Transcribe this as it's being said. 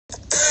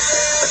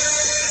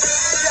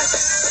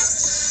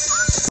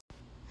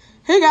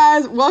Hey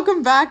guys,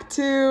 welcome back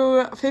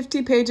to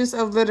 50 Pages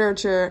of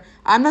Literature.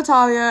 I'm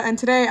Natalia, and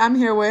today I'm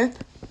here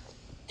with...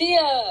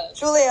 Thea!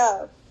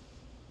 Julia!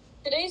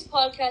 Today's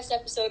podcast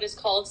episode is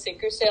called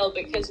Sink or Sail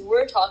because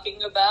we're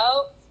talking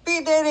about...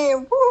 B. Diddy!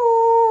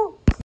 Woo!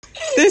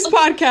 This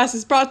podcast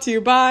is brought to you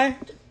by...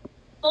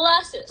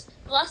 Molasses.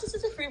 Molasses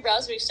is a free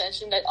browser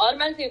extension that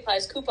automatically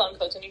applies coupon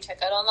codes when you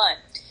check out online.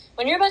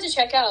 When you're about to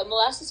check out,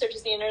 Molasses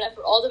searches the internet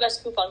for all the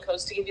best coupon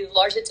codes to give you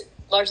the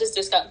largest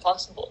discount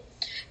possible.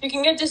 You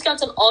can get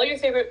discounts on all your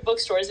favorite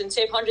bookstores and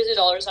save hundreds of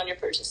dollars on your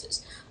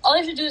purchases. All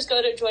you have to do is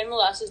go to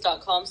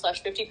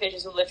joinmolasses.com/50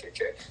 pages of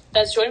literature.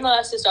 That's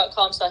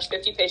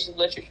joinmolasses.com/50 pages of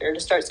literature to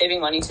start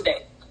saving money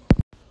today.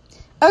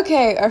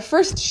 Okay, our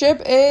first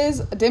ship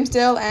is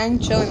Dimmesdale and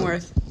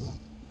Chillingworth.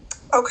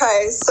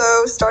 Okay,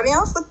 so starting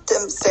off with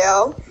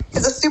Dimmesdale,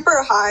 he's a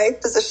super high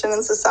position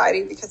in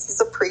society because he's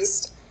a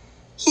priest.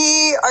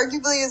 He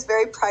arguably is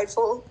very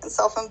prideful and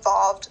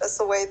self-involved as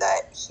the way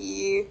that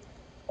he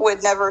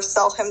would never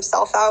sell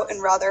himself out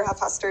and rather have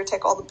Hester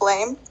take all the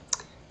blame.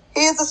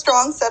 He has a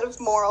strong set of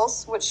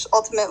morals, which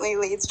ultimately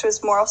leads to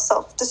his moral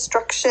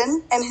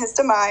self-destruction and his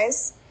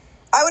demise.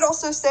 I would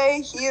also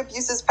say he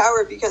abuses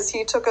power because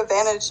he took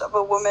advantage of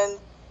a woman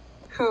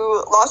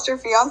who lost her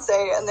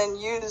fiancé and then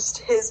used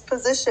his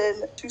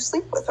position to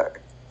sleep with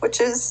her, which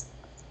is,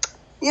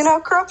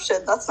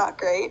 corruption. That's not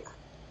great.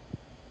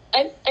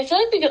 I feel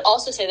like we could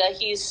also say that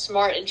he's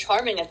smart and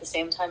charming at the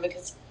same time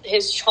because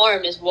his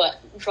charm is what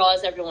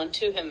draws everyone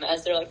to him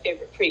as their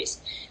favorite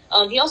priest.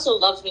 He also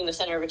loves being the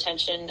center of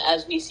attention,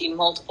 as we see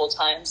multiple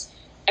times.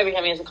 Every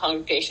time he has a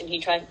congregation, he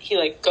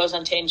goes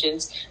on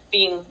tangents,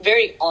 being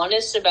very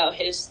honest about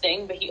his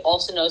thing, but he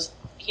also knows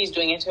he's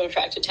doing it to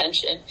attract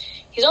attention.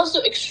 He's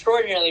also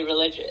extraordinarily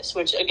religious,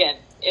 which again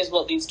is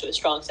what leads to a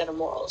strong set of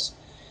morals.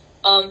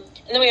 And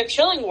then we have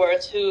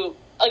Chillingworth, who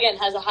again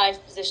has a high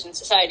position in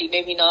society,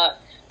 maybe not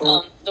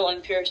the one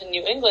in Puritan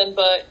New England,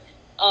 but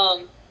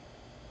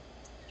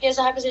he has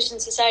a high position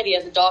in society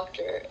as a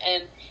doctor,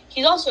 and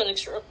he's also an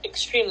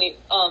extremely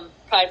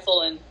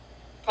prideful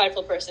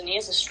person. He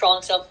has a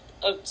strong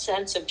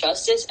sense of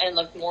justice and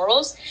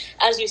morals,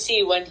 as you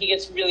see when he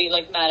gets really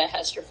mad at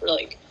Hester for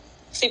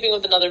sleeping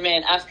with another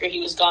man after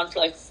he was gone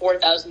for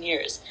 4,000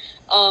 years,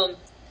 and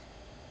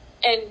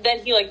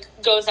then he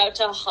goes out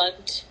to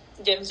hunt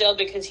Dimmesdale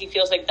because he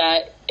feels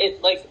that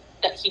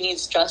he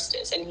needs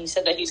justice, and he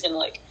said that he's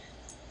gonna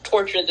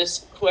torture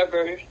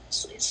whoever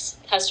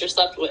Hester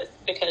slept with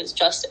because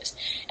justice.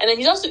 And then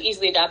he's also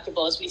easily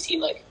adaptable, as we see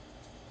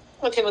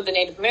with him with the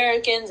Native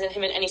Americans and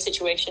him in any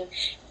situation.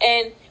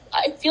 And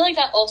I feel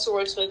that also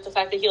works with the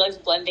fact that he likes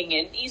blending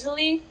in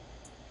easily,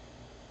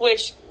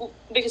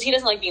 because he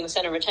doesn't like being the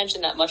center of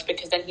attention that much,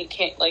 because then he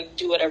can't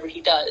do whatever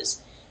he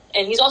does.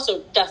 And he's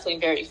also definitely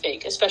very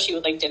fake, especially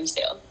with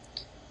Dimmesdale.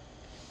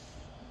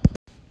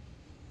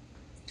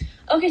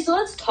 Okay, so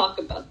let's talk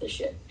about the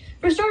ship.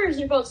 For starters,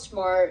 they're both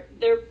smart.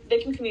 They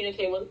can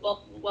communicate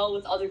well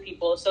with other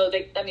people, so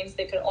that means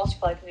they could also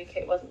probably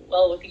communicate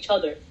well with each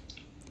other.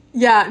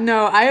 Yeah,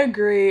 no, I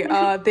agree.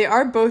 They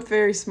are both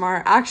very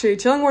smart. Actually,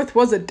 Chillingworth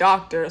was a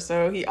doctor,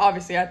 so he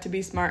obviously had to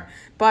be smart.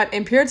 But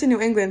in Puritan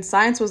New England,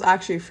 science was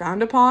actually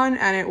frowned upon,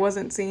 and it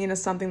wasn't seen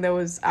as something that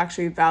was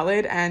actually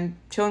valid. And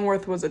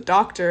Chillingworth was a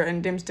doctor,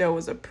 and Dimmesdale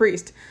was a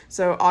priest.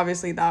 So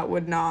obviously that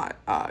would not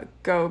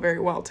go very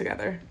well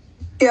together.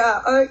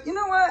 Yeah, you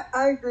know what?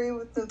 I agree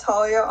with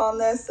Natalia on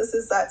this. This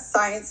is that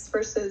science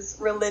versus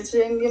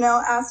religion,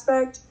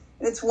 aspect.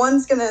 And it's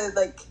one's gonna,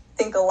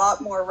 think a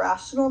lot more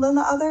rational than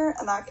the other,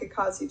 and that could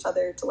cause each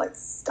other to,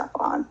 step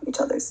on each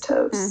other's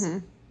toes. Mm-hmm.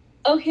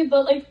 Okay,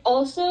 but,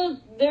 also,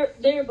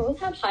 they both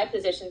have high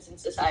positions in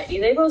society.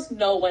 They both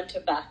know when to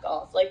back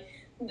off.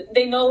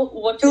 They know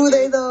what to do. Do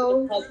they,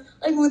 though?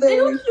 They know what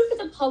to do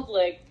for the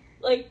public.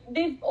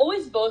 They've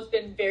always both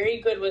been very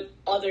good with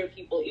other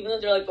people, even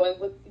though they're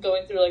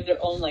going through their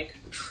own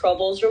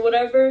troubles or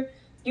whatever.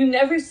 You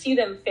never see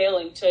them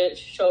failing to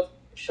show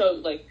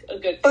a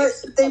good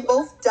face. But they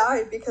both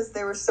died because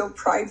they were so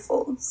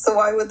prideful. So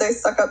why would they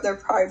suck up their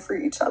pride for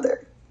each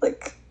other?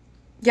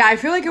 Yeah, I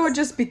feel it would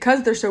just,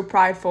 because they're so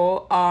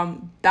prideful,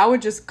 that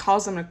would just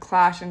cause them to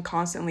clash and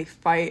constantly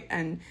fight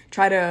and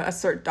try to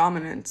assert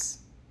dominance.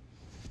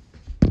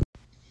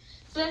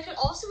 But that could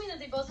also mean that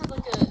they both have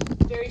a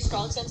very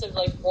strong sense of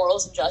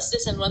morals and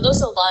justice, and when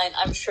those align,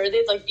 I'm sure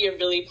they'd be a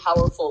really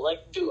powerful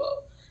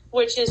duo,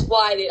 which is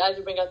why they'd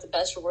either bring out the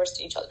best or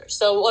worst in each other.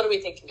 So what are we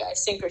thinking,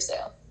 guys? Sink or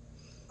sail?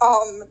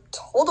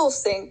 Total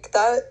sink.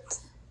 That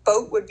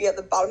boat would be at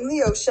the bottom of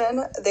the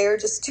ocean. They're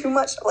just too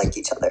much like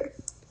each other.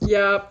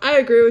 Yeah, I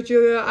agree with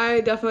Julia. I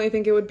definitely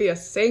think it would be a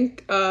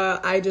sink.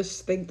 I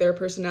just think their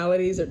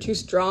personalities are too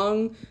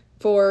strong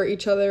for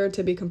each other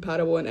to be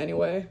compatible in any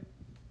way.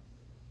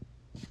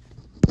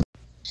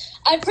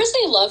 I'd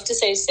personally love to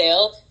say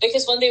sail,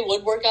 because when they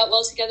would work out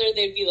well together,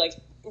 they'd be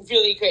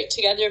really great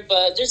together,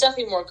 but there's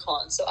definitely more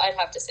cons, so I'd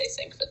have to say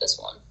sink for this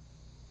one.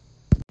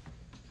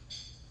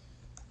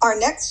 Our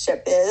next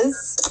ship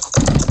is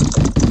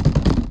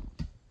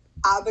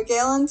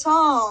Abigail and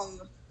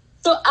Tom.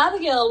 So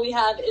Abigail, we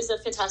have, is a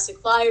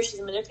fantastic liar. She's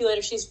a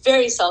manipulator. She's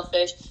very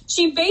selfish.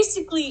 She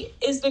basically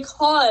is the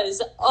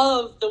cause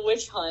of the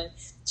witch hunt.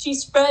 She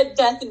spread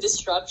death and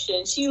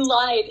destruction. She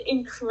lied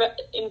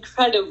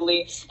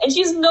incredibly. And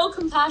she has no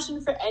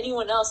compassion for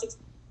anyone else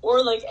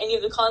or, like, any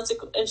of the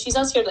consequences. And she's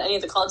not scared of any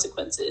of the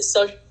consequences.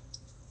 So,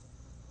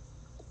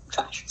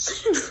 trash.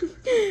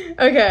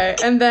 Okay,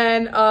 and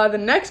then the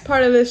next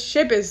part of this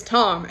ship is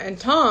Tom. And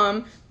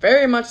Tom,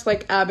 very much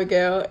like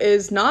Abigail,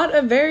 is not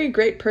a very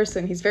great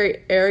person. He's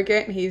very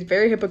arrogant. He's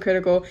very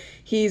hypocritical.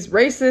 He's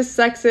racist,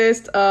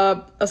 sexist,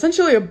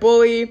 essentially a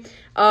bully.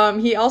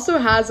 He also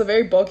has a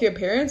very bulky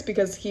appearance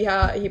because he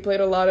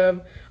played a lot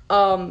of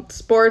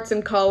sports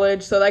in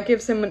college, so that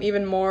gives him an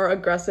even more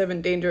aggressive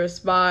and dangerous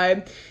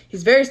vibe.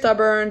 He's very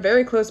stubborn,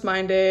 very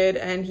close-minded,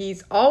 and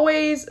he's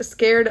always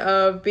scared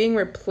of being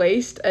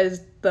replaced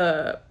as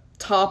the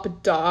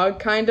top dog,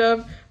 kind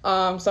of.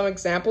 Some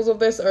examples of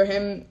this are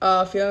him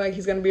feeling like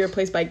he's going to be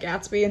replaced by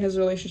Gatsby in his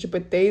relationship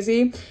with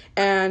Daisy,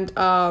 and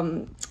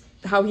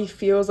how he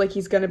feels like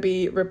he's going to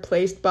be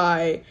replaced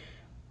by,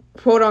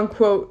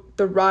 quote-unquote,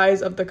 the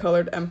rise of the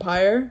Colored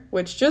Empire,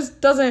 which just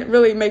doesn't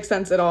really make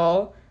sense at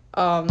all.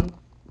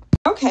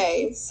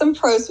 Okay, some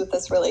pros with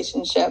this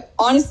relationship.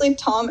 Honestly,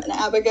 Tom and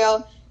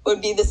Abigail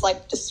would be this,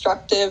 like,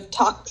 destructive,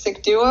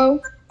 toxic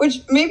duo,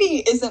 which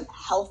maybe isn't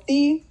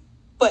healthy,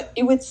 but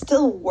it would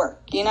still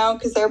work, you know,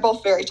 because they're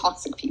both very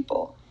toxic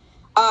people.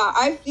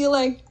 I feel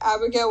like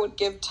Abigail would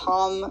give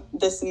Tom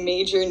this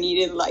major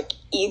needed, like,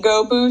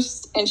 ego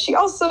boost, and she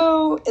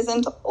also is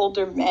into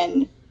older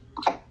men.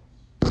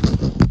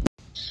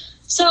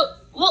 So,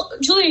 well,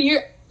 Julia,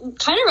 you're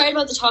kind of right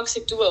about the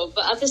toxic duo,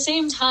 but at the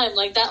same time,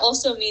 like, that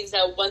also means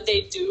that when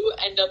they do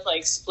end up,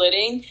 like,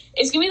 splitting,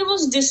 it's gonna be the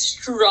most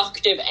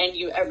destructive end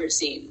you've ever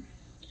seen.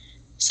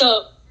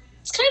 So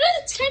it's kind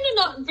of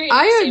not great.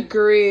 I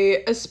agree,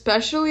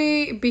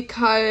 especially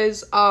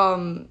because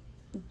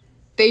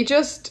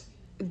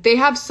they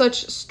have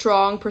such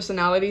strong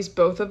personalities,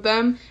 both of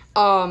them.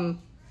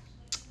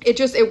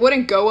 It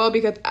wouldn't go well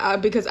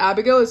because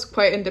Abigail is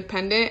quite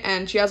independent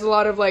and she has a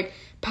lot of, like,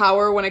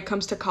 power when it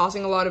comes to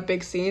causing a lot of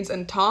big scenes,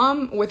 and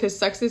Tom, with his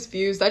sexist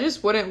views, that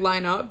just wouldn't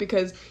line up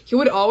because he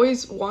would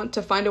always want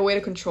to find a way to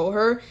control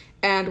her,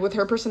 and with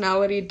her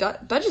personality,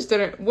 that just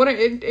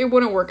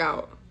wouldn't work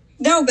out.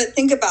 No, but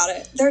think about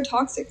it. They're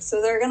toxic,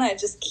 so they're gonna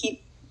just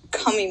keep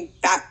coming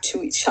back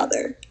to each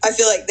other. I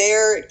feel like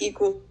they're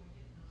equal,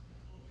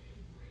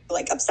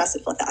 like,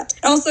 obsessive with that.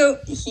 And also,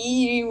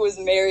 he was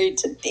married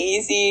to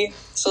Daisy,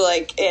 so,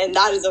 like, and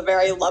that is a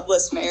very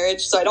loveless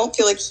marriage, so I don't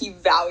feel like he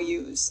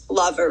values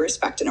love or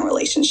respect in a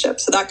relationship,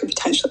 so that could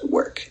potentially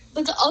work.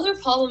 But the other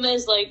problem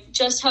is, like,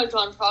 just how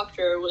John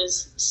Proctor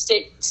was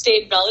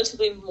stayed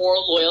relatively more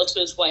loyal to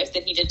his wife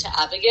than he did to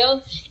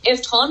Abigail.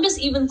 If Tom does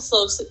even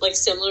close, like,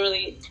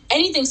 similarly,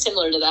 anything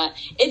similar to that,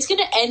 it's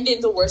gonna end in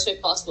the worst way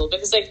possible,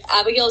 because, like,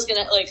 Abigail is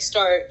gonna, like,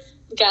 start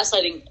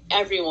gaslighting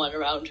everyone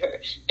around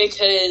her,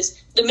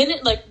 because the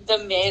minute, like, the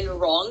man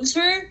wrongs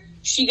her,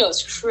 she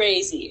goes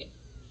crazy.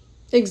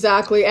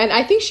 Exactly, and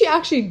I think she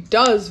actually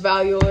does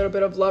value a little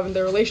bit of love in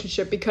their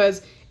relationship,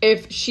 because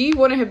if she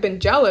wouldn't have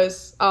been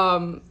jealous,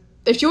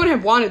 if she wouldn't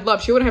have wanted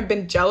love, she wouldn't have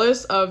been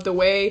jealous of the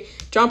way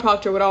John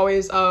Proctor would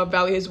always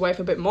value his wife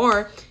a bit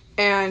more,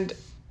 and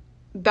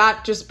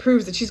that just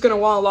proves that she's going to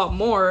want a lot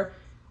more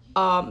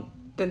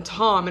than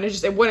Tom, and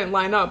it wouldn't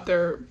line up,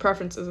 their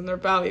preferences and their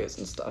values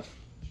and stuff.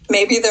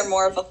 Maybe they're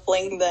more of a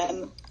fling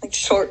than, like,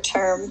 short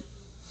term.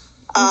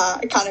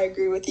 I kind of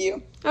agree with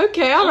you.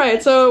 Okay, all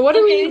right. So what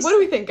do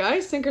we think,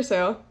 guys? Sink or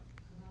sail?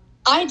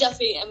 I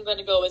definitely am going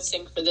to go with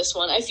sink for this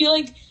one. I feel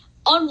like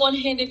on one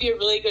hand it'd be a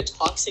really good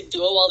toxic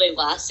duo while they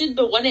lasted,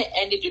 but when it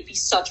ended, it'd be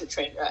such a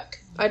train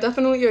wreck. I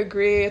definitely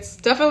agree. It's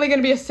definitely going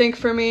to be a sink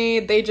for me.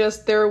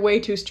 They're way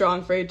too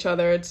strong for each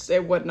other.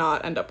 It would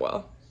not end up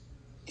well.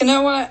 You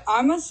know what?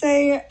 I'm going to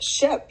say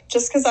ship,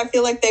 just because I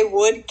feel like they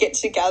would get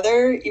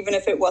together, even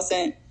if it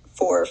wasn't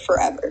for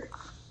forever.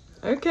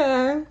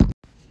 Okay.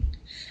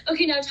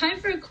 Okay, now time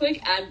for a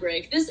quick ad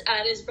break. This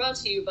ad is brought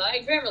to you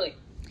by Grammarly.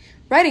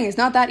 Writing is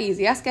not that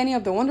easy. Ask any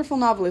of the wonderful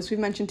novelists we've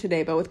mentioned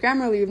today, but with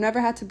Grammarly, you've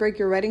never had to break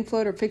your writing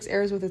flow or fix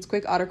errors with its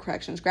quick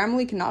autocorrections.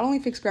 Grammarly can not only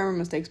fix grammar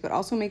mistakes, but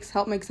also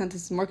help make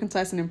sentences more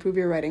concise and improve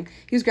your writing.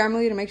 Use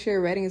Grammarly to make sure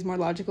your writing is more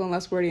logical and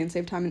less wordy and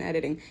save time in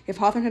editing. If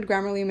Hawthorne had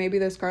Grammarly, maybe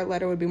the Scarlet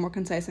Letter would be more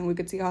concise and we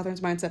could see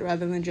Hawthorne's mindset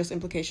rather than just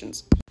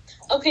implications.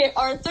 Okay,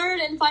 our third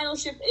and final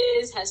ship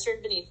is Hester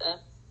and Beneatha.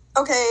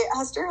 Okay,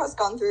 Hester has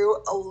gone through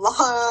a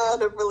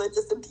lot of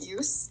religious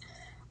abuse.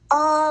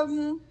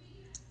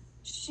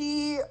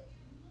 She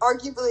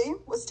arguably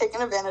was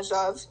taken advantage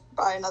of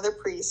by another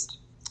priest.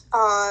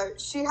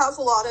 She has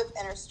a lot of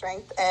inner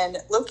strength, and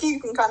low-key, you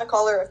can kind of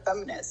call her a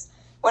feminist.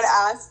 When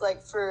asked,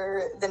 like,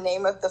 for the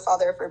name of the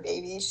father of her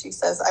baby, she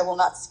says, "I will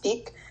not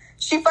speak."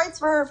 She fights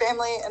for her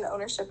family and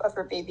ownership of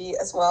her baby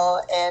as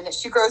well, and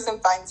she grows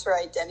and finds her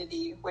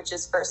identity, which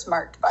is first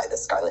marked by the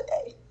Scarlet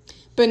A.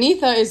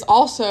 Beneatha is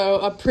also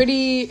a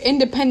pretty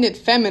independent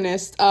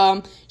feminist.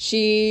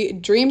 She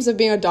dreams of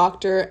being a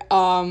doctor,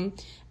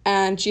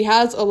 and she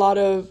has a lot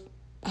of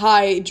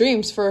high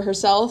dreams for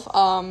herself.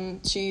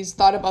 She's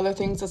thought of other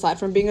things aside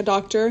from being a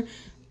doctor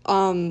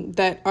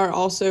that are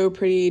also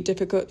pretty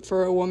difficult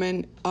for a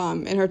woman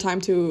in her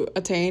time to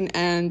attain,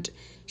 and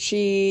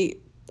she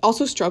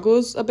also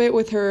struggles a bit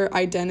with her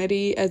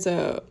identity as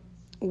a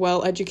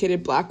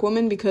well-educated Black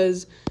woman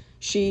because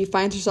she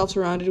finds herself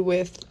surrounded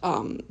with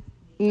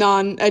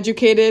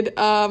non-educated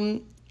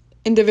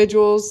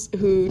individuals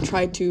who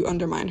try to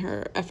undermine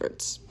her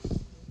efforts.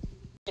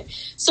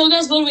 So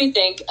guys, what do we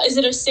think? Is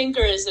it a sink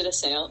or is it a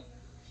sail?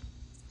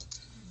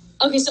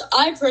 Okay, so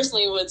I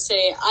personally would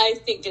say I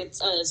think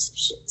it's a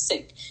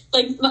sink.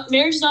 Like,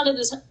 marriage is not at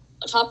the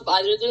top of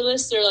either of their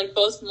lists. They're, like,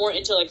 both more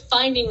into, like,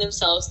 finding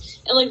themselves.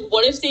 And, like,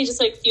 what if they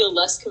just, like, feel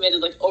less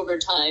committed, like, over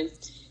time?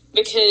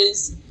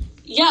 Because,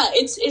 yeah,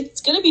 it's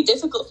going to be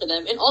difficult for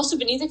them. And also,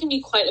 Beneatha can be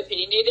quite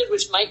opinionated,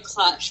 which might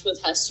clash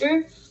with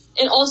Hester.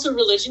 And also,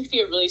 religion can be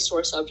a really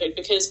sore subject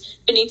because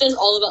Beneatha is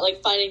all about,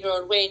 like, finding her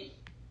own way.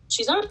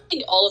 She's not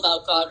really all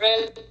about God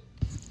right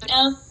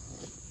now.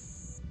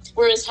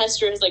 Whereas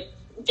Hester is, like,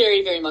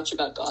 very, very much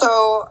about God.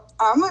 So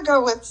I'm going to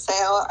go with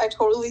Sail. I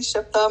totally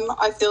ship them.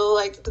 I feel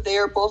like they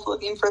are both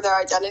looking for their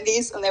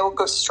identities and they will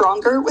go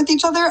stronger with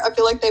each other. I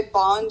feel like they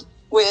bond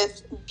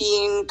with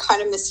being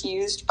kind of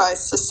misused by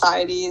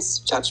society's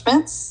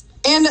judgments.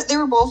 And they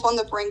were both on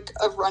the brink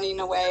of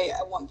running away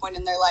at one point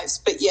in their lives,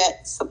 but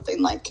yet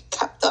something like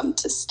kept them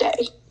to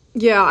stay.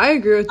 Yeah, I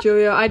agree with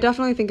Julia. I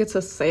definitely think it's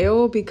a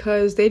sale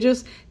because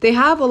they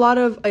have a lot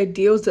of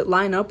ideals that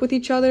line up with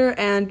each other,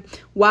 and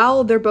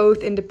while they're both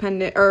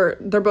independent, or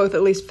they're both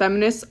at least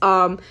feminists,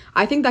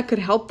 I think that could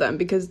help them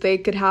because they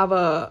could have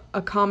a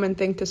common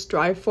thing to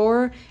strive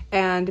for,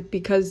 and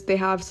because they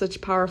have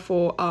such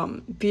powerful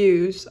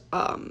views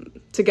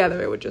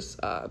together, it would just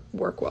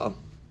work well.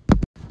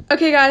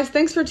 Okay, guys,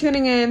 thanks for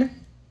tuning in.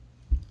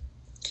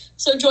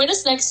 So join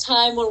us next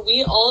time when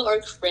we all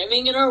are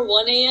cramming in our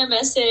 1 a.m.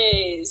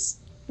 essays.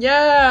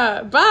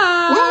 Yeah,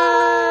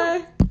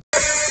 bye!